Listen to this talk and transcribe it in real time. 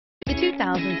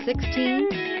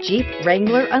2016 Jeep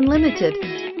Wrangler Unlimited.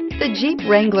 The Jeep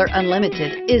Wrangler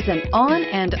Unlimited is an on-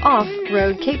 and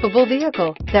off-road capable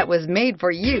vehicle that was made for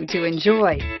you to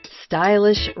enjoy.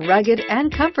 Stylish, rugged,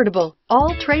 and comfortable,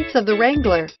 all traits of the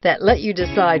Wrangler that let you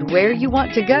decide where you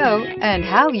want to go and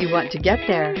how you want to get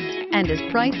there, and is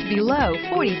priced below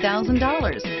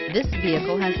 $40,000. This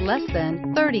vehicle has less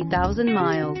than 30,000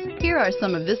 miles. Here are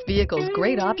some of this vehicle's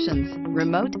great options: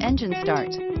 remote engine start,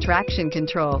 traction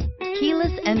control,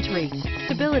 keyless entry,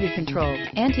 stability control,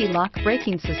 anti-lock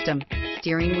braking system,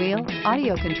 steering wheel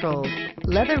audio controls,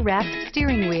 leather-wrapped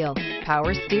steering wheel,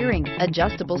 power steering,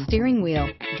 adjustable steering wheel,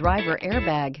 driver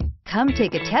airbag. Come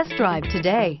take a test drive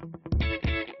today.